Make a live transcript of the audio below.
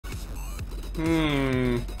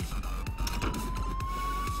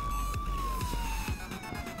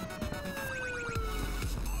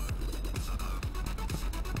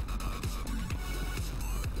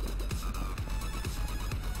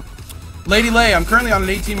Lady Lay, I'm currently on an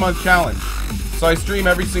 18-month challenge, so I stream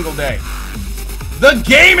every single day. The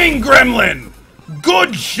Gaming Gremlin!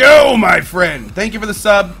 Good show, my friend! Thank you for the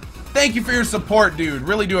sub. Thank you for your support, dude.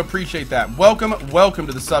 Really do appreciate that. Welcome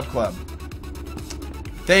to the sub club.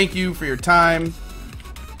 Thank you for your time,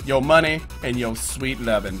 your money, and your sweet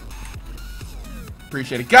lovin'.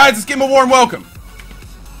 Appreciate it. Guys, let's give him a warm welcome.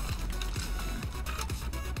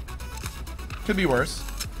 Could be worse.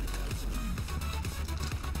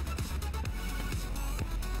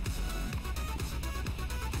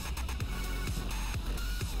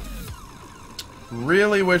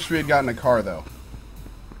 Really wish we had gotten a car, though.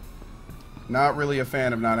 Not really a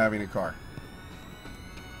fan of not having a car.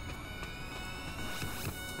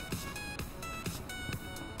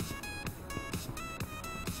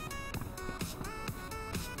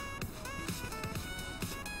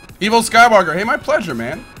 Evil Skywalker, hey, my pleasure,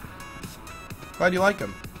 man. Glad you like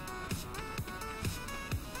him.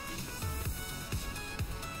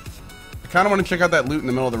 I kind of want to check out that loot in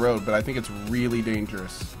the middle of the road, but I think it's really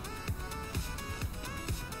dangerous.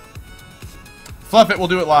 Fluff it, we'll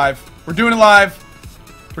do it live. We're doing it live.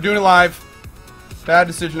 We're doing it live. Bad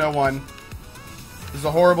decision 01. This is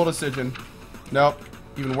a horrible decision. Nope.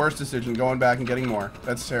 Even worse decision, going back and getting more.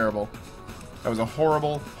 That's terrible. That was a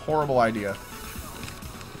horrible, horrible idea.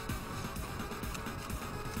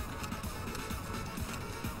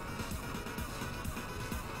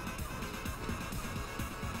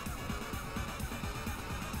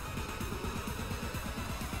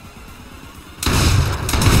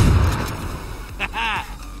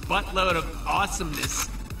 Buttload of awesomeness.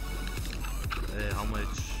 How much?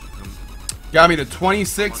 Got me to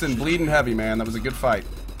 26 and bleeding heavy, man. That was a good fight.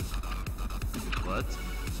 What?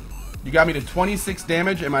 You got me to 26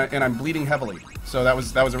 damage and I'm bleeding heavily. So that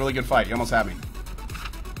was a really good fight. You almost had me.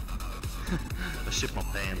 I shit my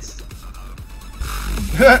pants.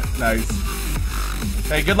 Nice.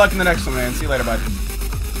 Hey, good luck in the next one, man. See you later, bud.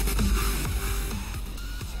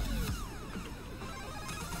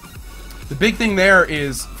 The big thing there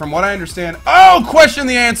is, from what I understand... Oh! Question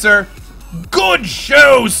the answer! Good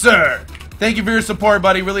show, sir! Thank you for your support,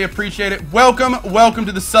 buddy. Really appreciate it. Welcome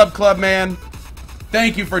to the sub club, man.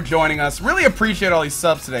 Thank you for joining us. Really appreciate all these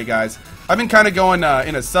subs today, guys. I've been kind of going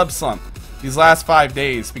in a sub slump these last 5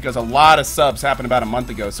 days because a lot of subs happened about a month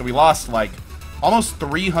ago. So we lost, like, almost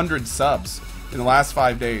 300 subs in the last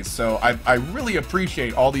 5 days. So I really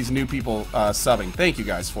appreciate all these new people subbing. Thank you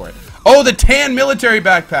guys for it. Oh, the tan military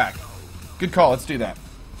backpack. Good call. Let's do that.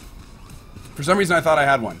 For some reason, I thought I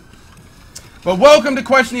had one. But welcome to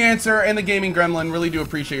Question the Answer and the Gaming Gremlin. Really do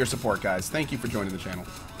appreciate your support, guys. Thank you for joining the channel.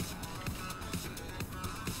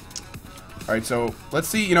 Alright, so let's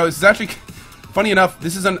see. You know, this is actually, funny enough,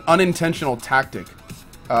 this is an unintentional tactic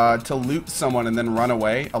to loot someone and then run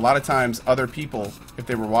away. A lot of times, other people, if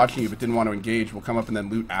they were watching you but didn't want to engage, will come up and then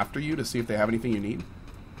loot after you to see if they have anything you need.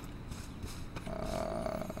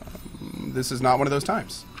 This is not one of those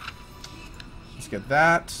times. Let's get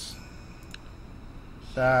that.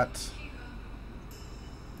 That.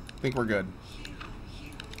 I think we're good.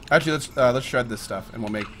 Actually, let's shred this stuff and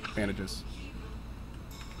we'll make bandages.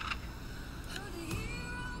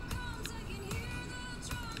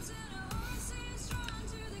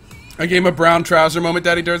 I gave him a brown trouser moment,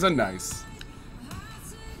 Daddy Durza. Nice.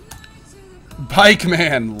 Bike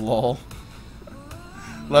man, lol.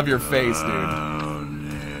 Love your face, dude.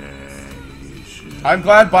 I'm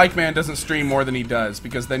glad Bike Man doesn't stream more than he does,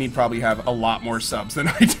 because then he'd probably have a lot more subs than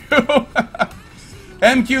I do.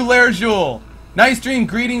 MQ Lerjul. Nice stream.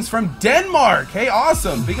 Greetings from Denmark. Hey,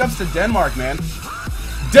 awesome. Big ups to Denmark, man.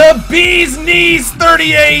 The Bee's Knees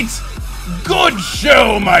 38. Good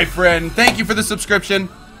show, my friend. Thank you for the subscription.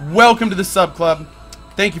 Welcome to the sub club.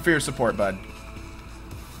 Thank you for your support, bud.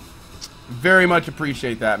 Very much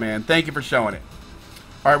appreciate that, man. Thank you for showing it.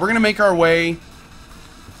 Alright, we're going to make our way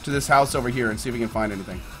to this house over here and see if we can find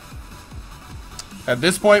anything. At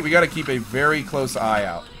this point, we got to keep a very close eye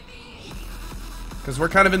out. Because we're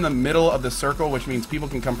kind of in the middle of the circle, which means people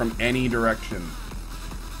can come from any direction.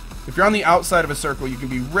 If you're on the outside of a circle, you can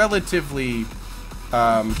be relatively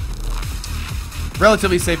safe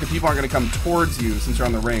that people aren't going to come towards you since you're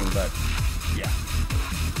on the ring, but yeah.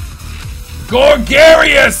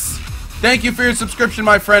 Gorgarius! Thank you for your subscription,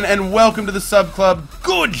 my friend, and welcome to the sub club.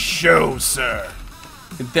 Good show, sir.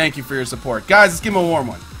 And thank you for your support. Guys, let's give him a warm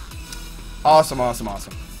one. Awesome, awesome,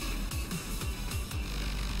 awesome.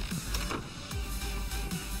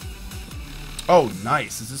 Oh,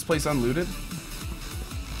 nice. Is this place unlooted?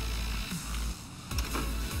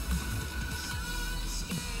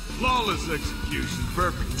 Flawless execution,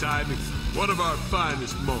 perfect timing, one of our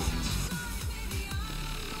finest moments.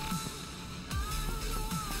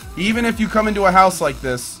 Even if you come into a house like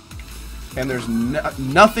this and there's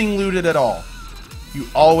nothing looted at all, you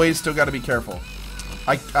always still got to be careful.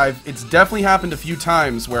 It's definitely happened a few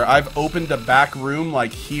times where I've opened a back room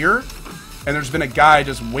like here, and there's been a guy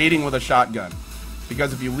just waiting with a shotgun.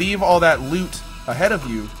 Because if you leave all that loot ahead of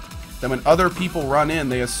you, then when other people run in,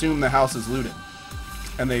 they assume the house is looted.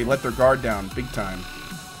 And they let their guard down big time.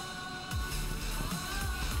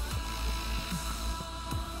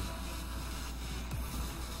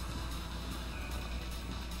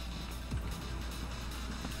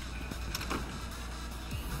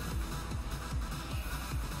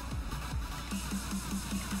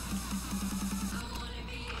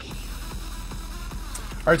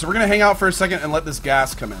 Alright, so we're going to hang out for a second and let this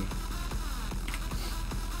gas come in.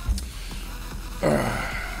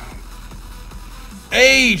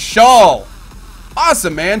 Hey, Shawl!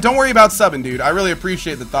 Awesome, man. Don't worry about subbing, dude. I really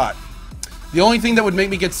appreciate the thought. The only thing that would make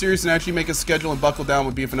me get serious and actually make a schedule and buckle down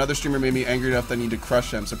would be if another streamer made me angry enough that I need to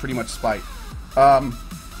crush them, so pretty much spite. Well,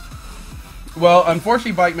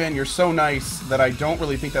 unfortunately, Bike Man, you're so nice that I don't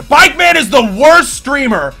really think that... Bike Man is the worst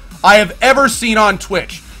streamer I have ever seen on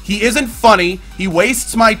Twitch. He isn't funny, he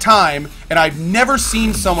wastes my time, and I've never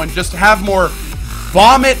seen someone just have more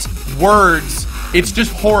vomit words. It's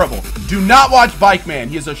just horrible. Do not watch Bike Man.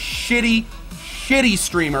 He is a shitty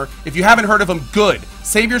streamer. If you haven't heard of him, good.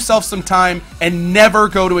 Save yourself some time and never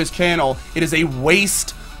go to his channel. It is a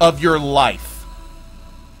waste of your life.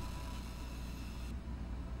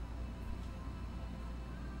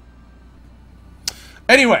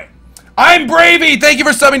 Anyway, I'm Bravey. Thank you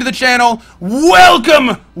for subbing to the channel.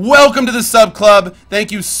 Welcome to the sub club.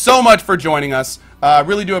 Thank you so much for joining us.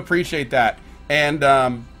 Really do appreciate that. And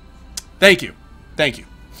thank you. Thank you.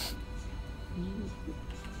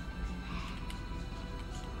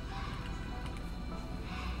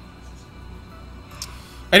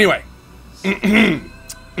 Anyway.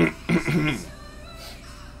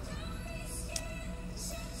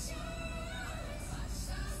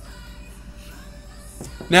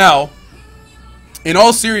 Now, in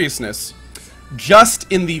all seriousness,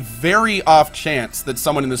 just in the very off chance that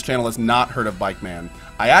someone in this channel has not heard of Bike Man,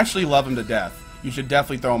 I actually love him to death. You should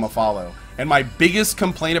definitely throw him a follow. And my biggest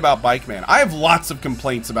complaint about Bike Man, I have lots of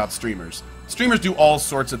complaints about streamers. Streamers do all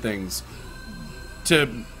sorts of things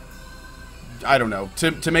to, I don't know,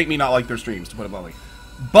 to make me not like their streams, to put it bluntly.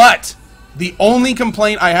 But the only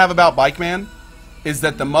complaint I have about Bike Man is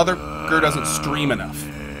that the motherfucker doesn't stream enough.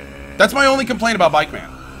 That's my only complaint about Bike Man.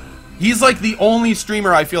 He's like the only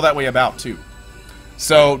streamer I feel that way about, too.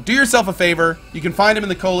 So, do yourself a favor. You can find him in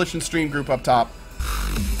the Coalition stream group up top.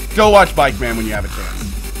 Go watch Bike Man when you have a chance.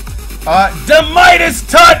 Demidas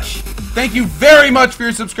Touch! Thank you very much for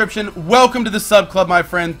your subscription. Welcome to the sub club, my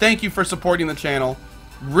friend. Thank you for supporting the channel.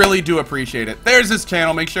 Really do appreciate it. There's his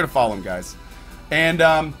channel. Make sure to follow him, guys. And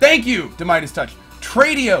thank you, Demidas Touch.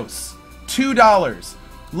 Tradios, $2.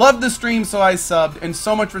 Love the stream, so I subbed, and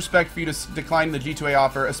so much respect for you to decline the G2A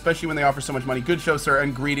offer, especially when they offer so much money. Good show, sir,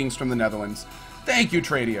 and greetings from the Netherlands. Thank you,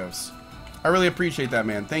 Tradios. I really appreciate that,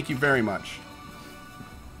 man. Thank you very much.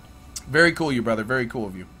 Very cool, you brother. Very cool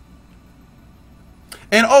of you.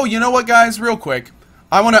 And oh, you know what, guys? Real quick,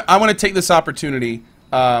 I wanna take this opportunity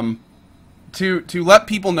to let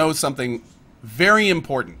people know something very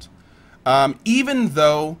important. Even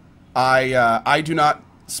though I do not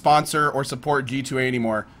sponsor or support G2A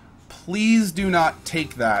anymore, please do not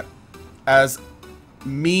take that as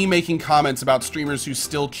me making comments about streamers who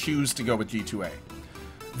still choose to go with G2A.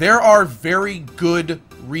 There are very good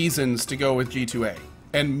reasons to go with G2A,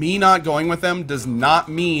 and me not going with them does not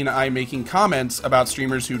mean I'm making comments about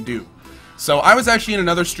streamers who do. So I was actually in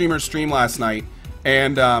another streamer's stream last night,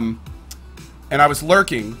 and I was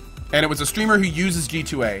lurking, and it was a streamer who uses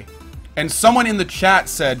G2A. And someone in the chat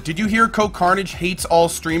said, "Did you hear Coke Carnage hates all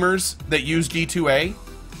streamers that use G2A?"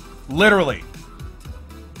 Literally.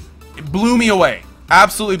 It blew me away.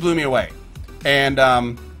 Absolutely blew me away. And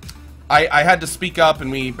I had to speak up,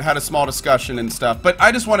 and we had a small discussion and stuff. But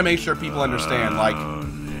I just want to make sure people understand, like,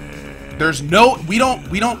 there's no, we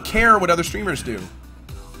don't care what other streamers do.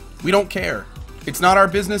 We don't care. It's not our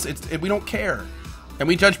business. We don't care. And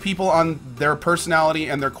we judge people on their personality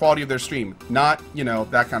and their quality of their stream, not, you know,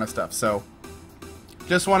 that kind of stuff. So,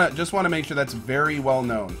 just wanna make sure that's very well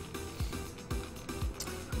known.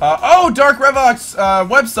 Oh, Dark Revox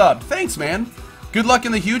web sub. Thanks, man. Good luck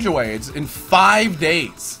in the huge away. It's in 5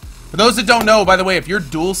 days. For those that don't know, by the way, if you're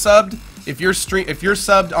dual subbed if you're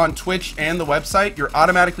subbed on Twitch and the website, you're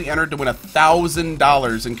automatically entered to win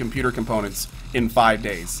 $1,000 in computer components in 5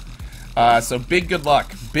 days. So big good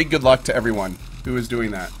luck to everyone who is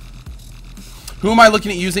doing that. Who am I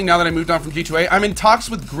looking at using now that I moved on from G2A? I'm in talks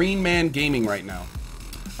with Green Man Gaming right now.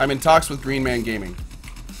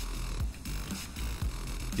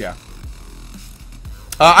 Yeah.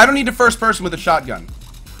 I don't need to first person with a shotgun.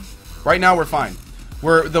 Right now we're fine.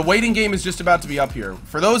 The waiting game is just about to be up here.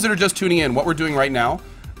 For those that are just tuning in, what we're doing right now,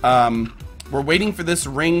 we're waiting for this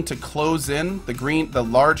ring to close in. The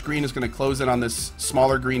large green is going to close in on this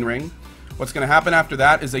smaller green ring. What's going to happen after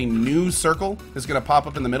that is a new circle is going to pop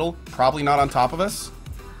up in the middle. Probably not on top of us.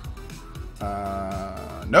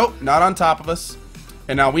 Nope, not on top of us.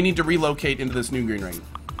 And now we need to relocate into this new green ring.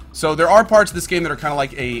 So there are parts of this game that are kind of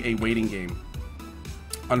like a waiting game.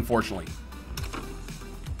 Unfortunately.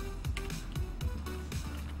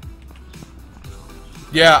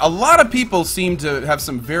 Yeah, a lot of people seem to have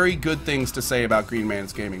some very good things to say about Green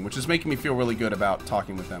Man's Gaming, which is making me feel really good about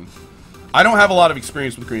talking with them. I don't have a lot of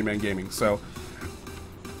experience with Green Man Gaming, so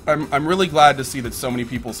I'm really glad to see that so many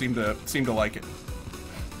people seem to like it.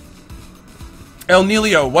 El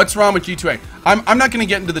Nilio, what's wrong with G2A? I'm not going to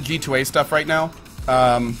get into the G2A stuff right now.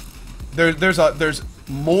 There's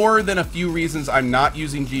more than a few reasons I'm not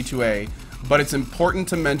using G2A, but it's important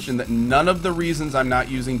to mention that none of the reasons I'm not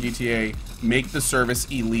using GTA make the service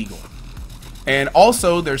illegal. And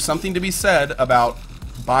also, there's something to be said about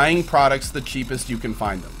buying products the cheapest you can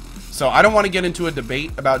find them. So I don't want to get into a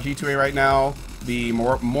debate about G2A right now, the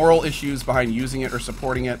moral issues behind using it or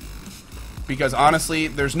supporting it, because honestly,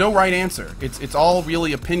 there's no right answer. It's all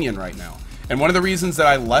really opinion right now. And one of the reasons that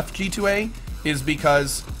I left G2A is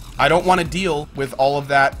because I don't want to deal with all of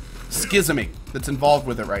that schisming that's involved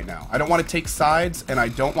with it right now. I don't want to take sides, and I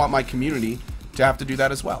don't want my community to have to do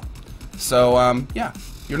that as well. So, yeah.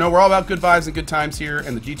 You know, we're all about good vibes and good times here,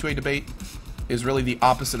 and the G2A debate is really the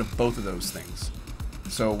opposite of both of those things.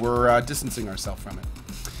 So we're distancing ourselves from it.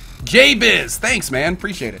 J-Biz! Thanks, man.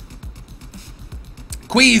 Appreciate it.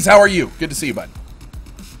 Queez, how are you? Good to see you, bud.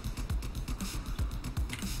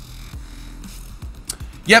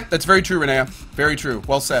 Yep, that's very true, Renea. Very true.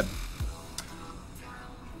 Well said.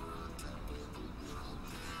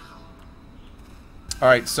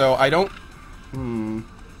 Alright, so I don't...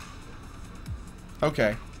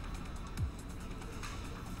 Okay.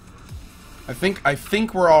 I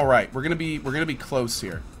think we're all right. We're gonna be close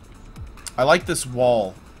here. I like this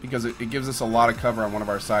wall because it gives us a lot of cover on one of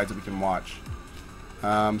our sides that we can watch.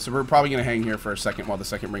 So we're probably gonna hang here for a second while the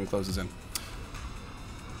second ring closes in.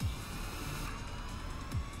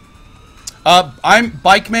 I'm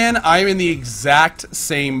Bike Man. I'm in the exact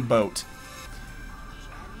same boat.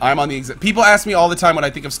 I'm on the exact. People ask me all the time what I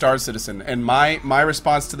think of Star Citizen, and my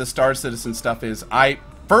response to the Star Citizen stuff is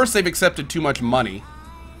first they've accepted too much money.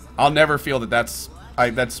 I'll never feel that that's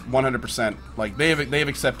 100%. Like they've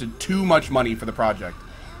accepted too much money for the project.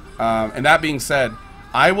 And that being said,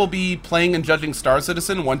 I will be playing and judging Star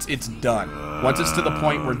Citizen once it's done. Once it's to the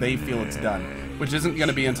point where they feel it's done, which isn't going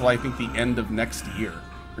to be until I think the end of next year,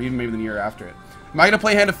 or even maybe the year after it. Am I going to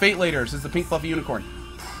play Hand of Fate later? Says the Pink Fluffy Unicorn.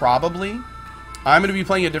 Probably. I'm going to be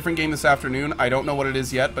playing a different game this afternoon. I don't know what it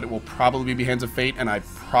is yet, but it will probably be Hands of Fate, and I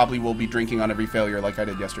probably will be drinking on every failure like I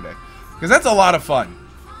did yesterday. Because that's a lot of fun.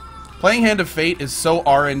 Playing Hand of Fate is so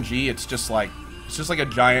RNG, it's just like a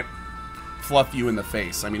giant fluff you in the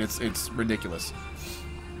face. I mean, it's ridiculous.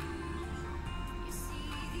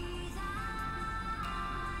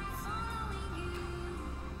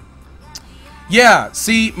 Yeah,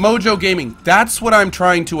 see, Mojo Gaming, that's what I'm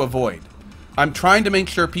trying to avoid. I'm trying to make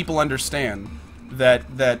sure people understand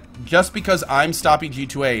that just because I'm stopping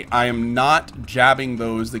G2A, I am not jabbing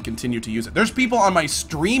those that continue to use it. There's people on my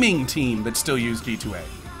streaming team that still use G2A.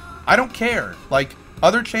 I don't care. Like,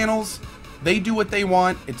 other channels, they do what they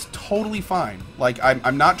want. It's totally fine. Like,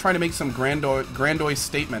 I'm not trying to make some grandiose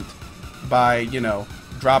statement by, you know,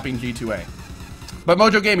 dropping G2A. But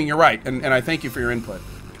Mojo Gaming, you're right, and I thank you for your input.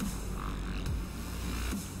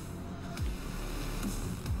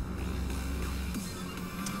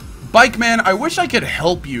 Bike Man, I wish I could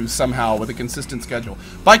help you somehow with a consistent schedule.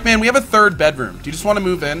 Bike Man, we have a third bedroom. Do you just want to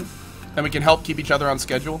move in? And we can help keep each other on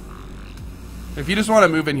schedule? If you just want to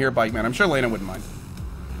move in here, Bike Man, I'm sure Lena wouldn't mind.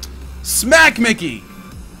 Smack Mickey!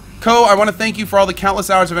 Co, I want to thank you for all the countless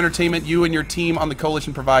hours of entertainment you and your team on the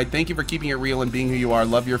Coalition provide. Thank you for keeping it real and being who you are.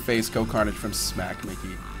 Love your face, Co Carnage from Smack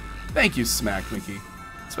Mickey. Thank you, Smack Mickey.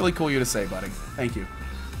 It's really cool of you to say, buddy. Thank you.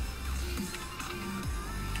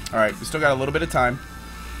 Alright, we still got a little bit of time.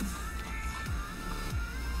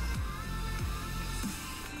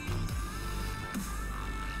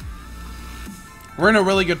 We're in a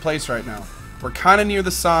really good place right now. We're kind of near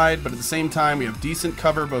the side, but at the same time, we have decent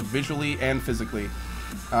cover both visually and physically.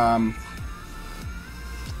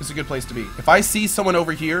 It's a good place to be. If I see someone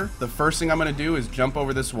over here, the first thing I'm going to do is jump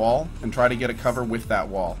over this wall and try to get a cover with that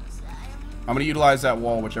wall. I'm going to utilize that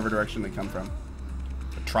wall whichever direction they come from.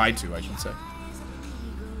 Or try to, I should say.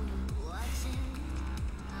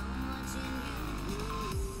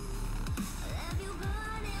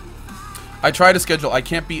 I try to schedule. I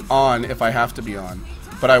can't be on if I have to be on.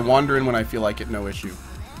 But I wander in when I feel like it, no issue.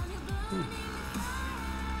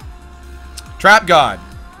 Trap God.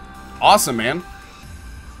 Awesome, man.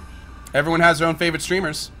 Everyone has their own favorite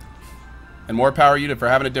streamers. And more power you for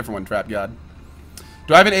having a different one, Trap God.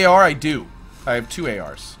 Do I have an AR? I do. I have 2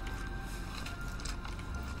 ARs.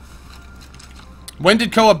 When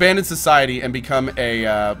did Ko abandon society and become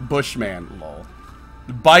a bushman? Lol.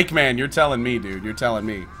 Bike man, you're telling me, dude. You're telling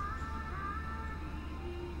me.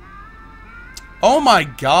 Oh my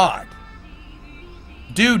god.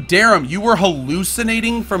 Dude, Darum, you were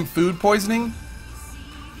hallucinating from food poisoning?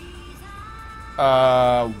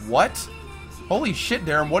 What? Holy shit,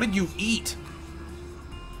 Darum, what did you eat?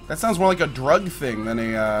 That sounds more like a drug thing than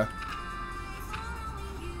a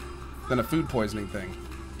food poisoning thing.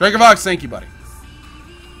 Dragovox, thank you, buddy.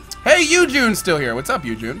 Hey, Eujune's still here. What's up,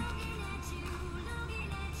 Eujune?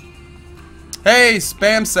 Hey,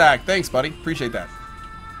 Spam Sack. Thanks, buddy. Appreciate that.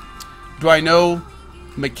 Do I know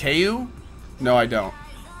Macau? No, I don't.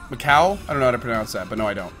 Macau? I don't know how to pronounce that, but no,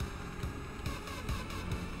 I don't.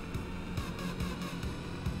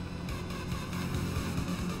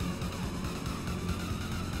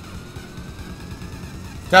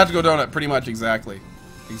 Tactical Donut, pretty much exactly.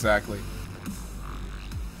 Exactly.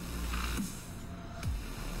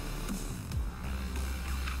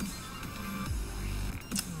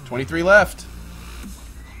 $23 left.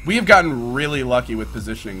 We have gotten really lucky with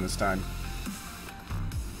positioning this time.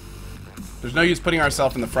 There's no use putting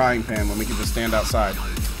ourselves in the frying pan when we can just stand outside.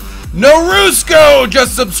 Narusko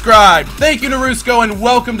just subscribed! Thank you, Narusko, and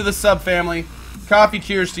welcome to the sub family. Coffee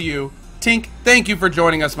cheers to you. Tink, thank you for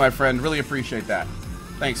joining us, my friend. Really appreciate that.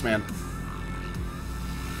 Thanks, man.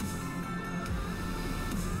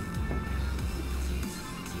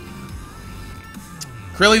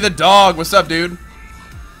 Krilly the dog, what's up, dude?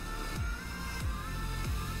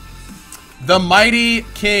 The Mighty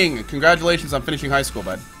King. Congratulations on finishing high school,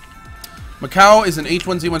 bud. Macau is an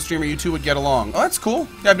H1Z1 streamer you two would get along. Oh, that's cool.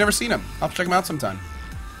 Yeah, I've never seen him. I'll have to check him out sometime.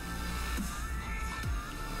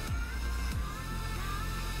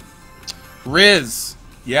 Riz.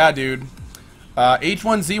 Yeah, dude.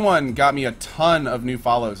 H1Z1 got me a ton of new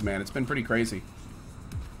follows, man. It's been pretty crazy.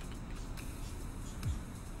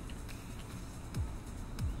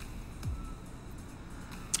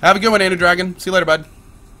 Have a good one, Anu Dragon. See you later, bud.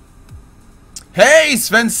 Hey,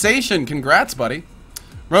 Svensation. Congrats, buddy.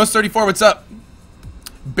 Rose34, what's up?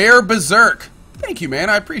 Bear Berserk. Thank you, man.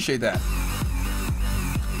 I appreciate that.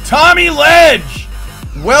 Tommy Ledge.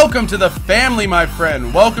 Welcome to the family, my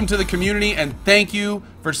friend. Welcome to the community, and thank you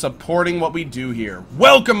for supporting what we do here.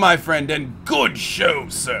 Welcome, my friend, and good show,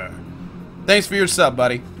 sir. Thanks for your sub,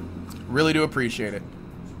 buddy. Really do appreciate it.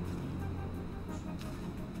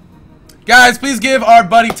 Guys, please give our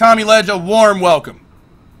buddy Tommy Ledge a warm welcome.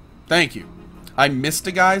 Thank you. I missed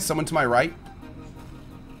a guy, someone to my right.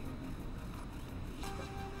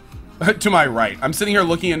 To my right. I'm sitting here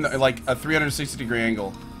looking in like a 360-degree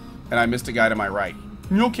angle, and I missed a guy to my right.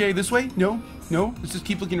 Okay, this way? No, no. Let's just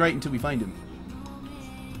keep looking right until we find him.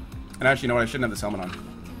 And actually, you know what? I shouldn't have this helmet on.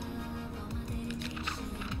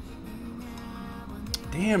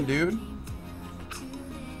 Damn, dude.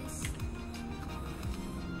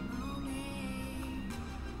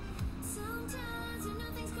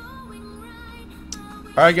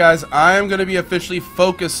 Alright guys, I'm going to be officially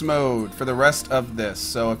focus mode for the rest of this.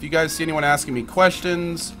 So if you guys see anyone asking me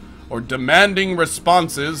questions or demanding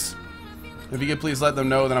responses, if you could please let them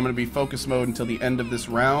know that I'm going to be focus mode until the end of this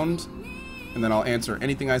round. And then I'll answer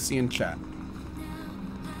anything I see in chat.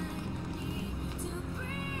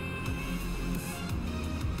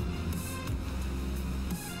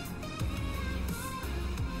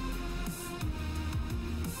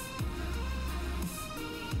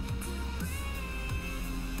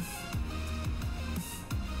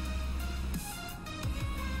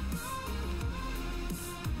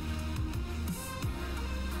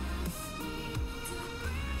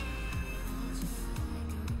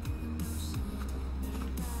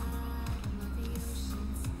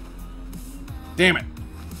 Damn it.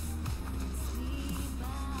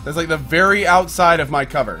 That's like the very outside of my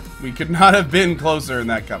cover. We could not have been closer in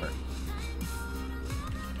that cover.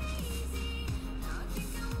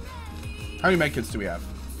 How many medkits do we have?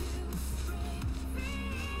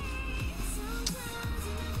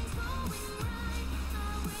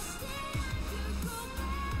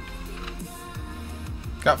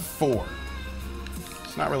 Got 4.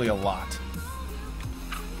 It's not really a lot.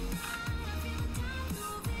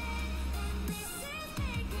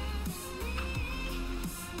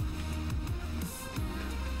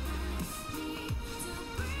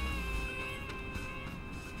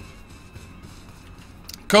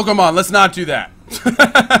 Kokomon, let's not do that.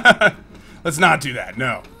 Let's not do that.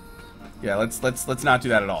 No. Yeah, let's not do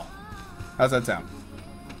that at all. How's that sound?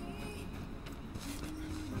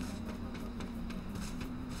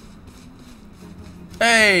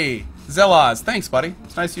 Hey, Zelaz, thanks, buddy.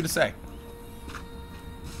 It's nice of you to say. All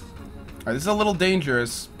right, this is a little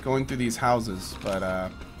dangerous going through these houses, but I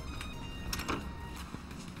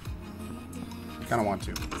kind of want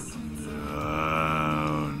to.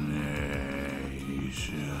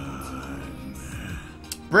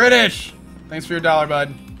 British! Thanks for your $1,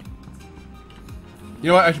 bud. You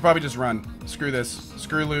know what? I should probably just run. Screw this.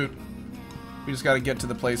 Screw loot. We just got to get to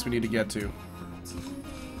the place we need to get to.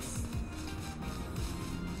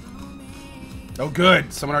 Oh,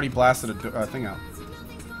 good. Someone already blasted a thing out.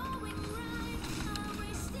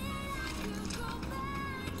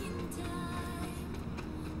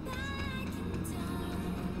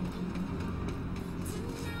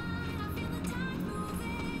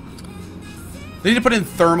 They need to put in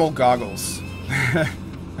thermal goggles.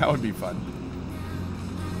 That would be fun.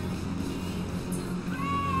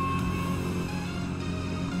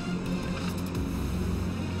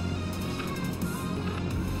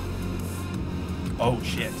 Oh,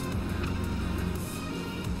 shit.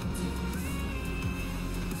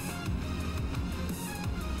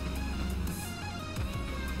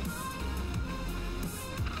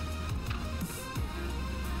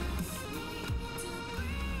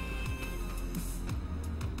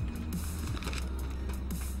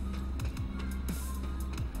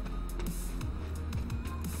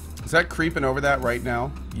 Is that creeping over that right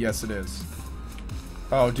now? Yes, it is.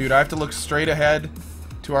 Oh, dude, I have to look straight ahead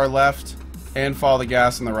to our left and follow the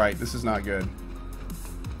gas on the right. This is not good.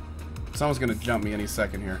 Someone's gonna jump me any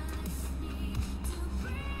second here.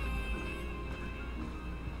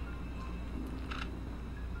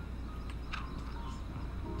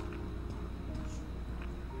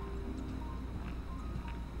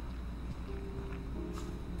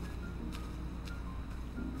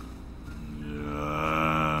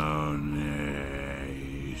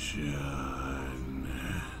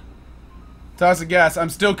 Toxic gas,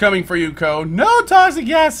 I'm still coming for you, Ko. No, toxic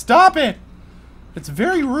gas, stop it! It's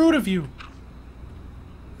very rude of you.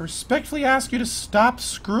 I respectfully ask you to stop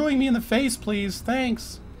screwing me in the face, please.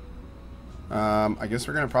 Thanks. I guess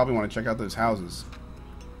we're gonna probably want to check out those houses.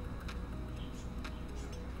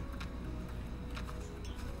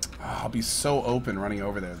 Oh, I'll be so open running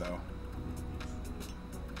over there, though.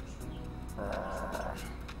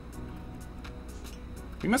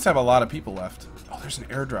 We must have a lot of people left. Oh, there's an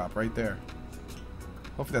airdrop right there.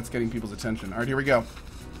 Hopefully that's getting people's attention. Alright, here we go.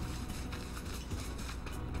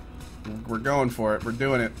 We're going for it. We're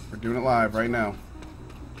doing it. We're doing it live right now.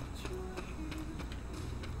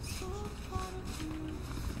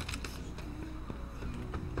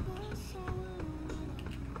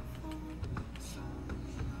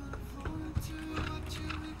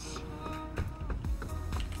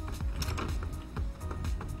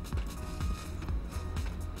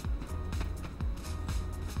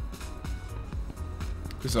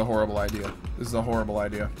 This is a horrible idea. This is a horrible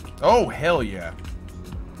idea. Oh, hell yeah.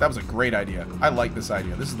 That was a great idea. I like this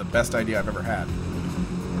idea. This is the best idea I've ever had.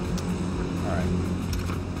 Alright.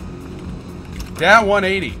 Down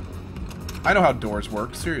 180. I know how doors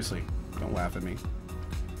work. Seriously. Don't laugh at me.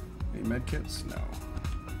 Any medkits? No.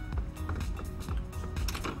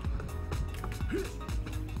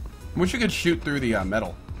 I wish you could shoot through the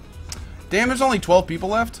metal. Damn, there's only 12 people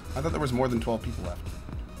left? I thought there was more than 12 people left.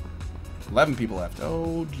 11 people left.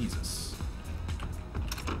 Oh, Jesus.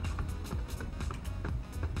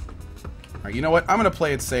 Alright, you know what? I'm going to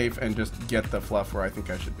play it safe and just get the fluff where I think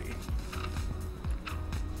I should be.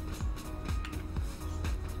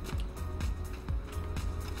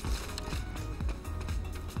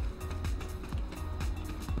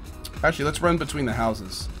 Actually, let's run between the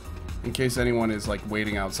houses in case anyone is, like,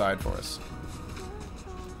 waiting outside for us.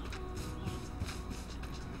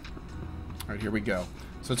 Alright, here we go.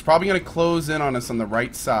 So it's probably going to close in on us on the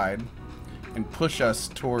right side and push us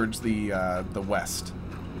towards the west,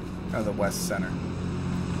 the west center. I'm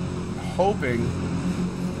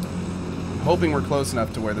hoping we're close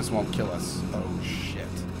enough to where this won't kill us. Oh shit!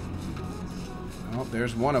 Oh,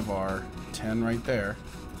 there's one of our 10 right there.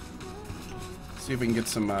 Let's see if we can get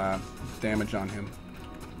some damage on him.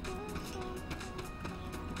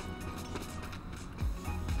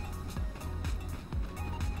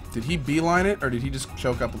 Did he beeline it, or did he just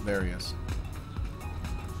choke up? There he is.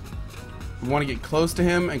 We want to get close to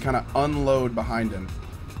him and kind of unload behind him.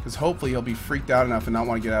 Because hopefully he'll be freaked out enough and not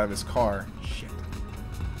want to get out of his car. Shit.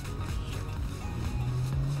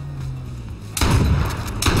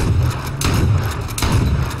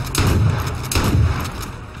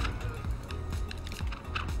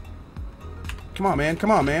 Come on, man. Come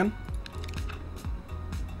on, man.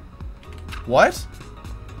 What?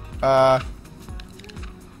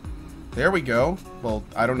 There we go. Well,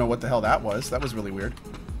 I don't know what the hell that was. That was really weird.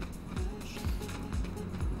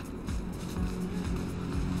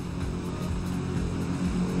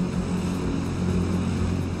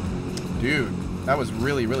 Dude, that was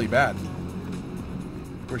really, really bad.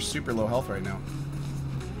 We're super low health right now.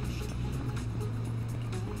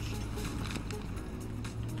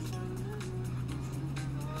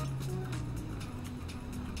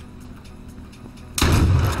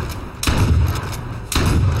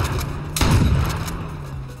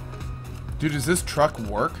 Dude, does this truck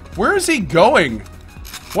work? Where is he going?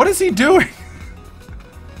 What is he doing?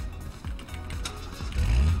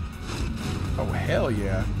 Oh, hell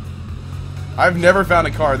yeah. I've never found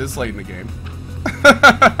a car this late in the game.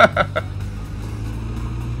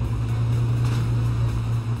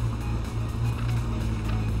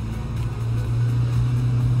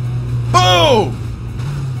 Boom!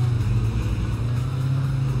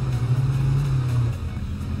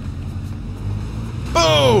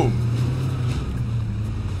 Boom!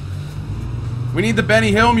 We need the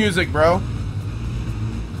Benny Hill music, bro.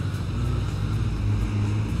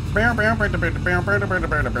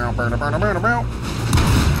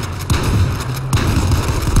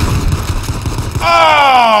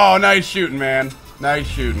 Oh, nice shooting, man. Nice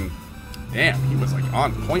shooting. Damn, he was like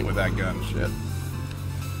on point with that gun. Shit.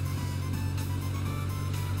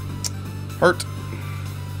 Hurt.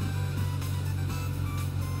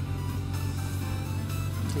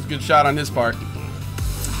 That was a good shot on his part.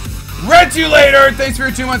 Red you later. Thanks for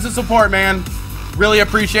your 2 months of support, man. Really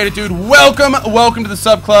appreciate it, dude. Welcome to the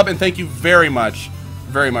sub club, and thank you very much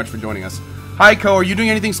for joining us. Hi, Co. Are you doing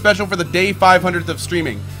anything special for the day 500th of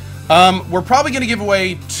streaming? We're probably gonna give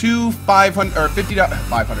away two $500 or $50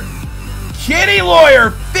 500. Kitty Lawyer,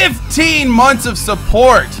 15 months of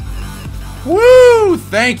support. Woo!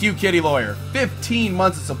 Thank you, Kitty Lawyer. 15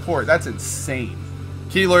 months of support. That's insane.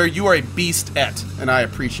 Kitty Lawyer, you are a beast-et, and I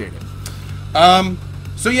appreciate it.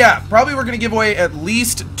 So yeah, probably we're gonna give away at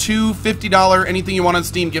least two $50 anything you want on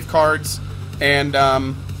Steam gift cards, and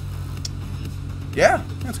yeah,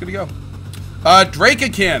 that's gonna go.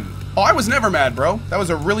 Drakeakin. Oh, I was never mad, bro. That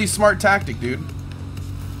was a really smart tactic, dude.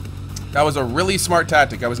 That was a really smart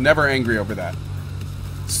tactic. I was never angry over that.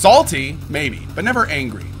 Salty, maybe, but never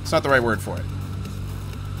angry. It's not the right word for it.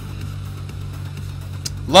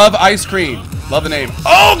 Love ice cream. Love the name.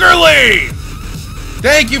 Ogrely!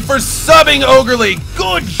 Thank you for subbing, Ogrely.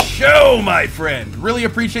 Good show, my friend. Really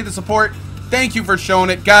appreciate the support. Thank you for showing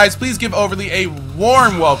it. Guys, please give Overly a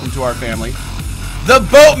warm welcome to our family. The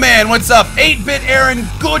Boatman, what's up? 8-Bit Aaron,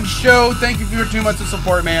 good show. Thank you for your 2 months of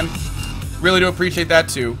support, man. Really do appreciate that,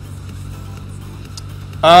 too.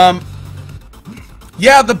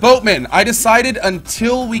 Yeah, the Boatman. I decided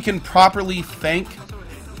until we can properly thank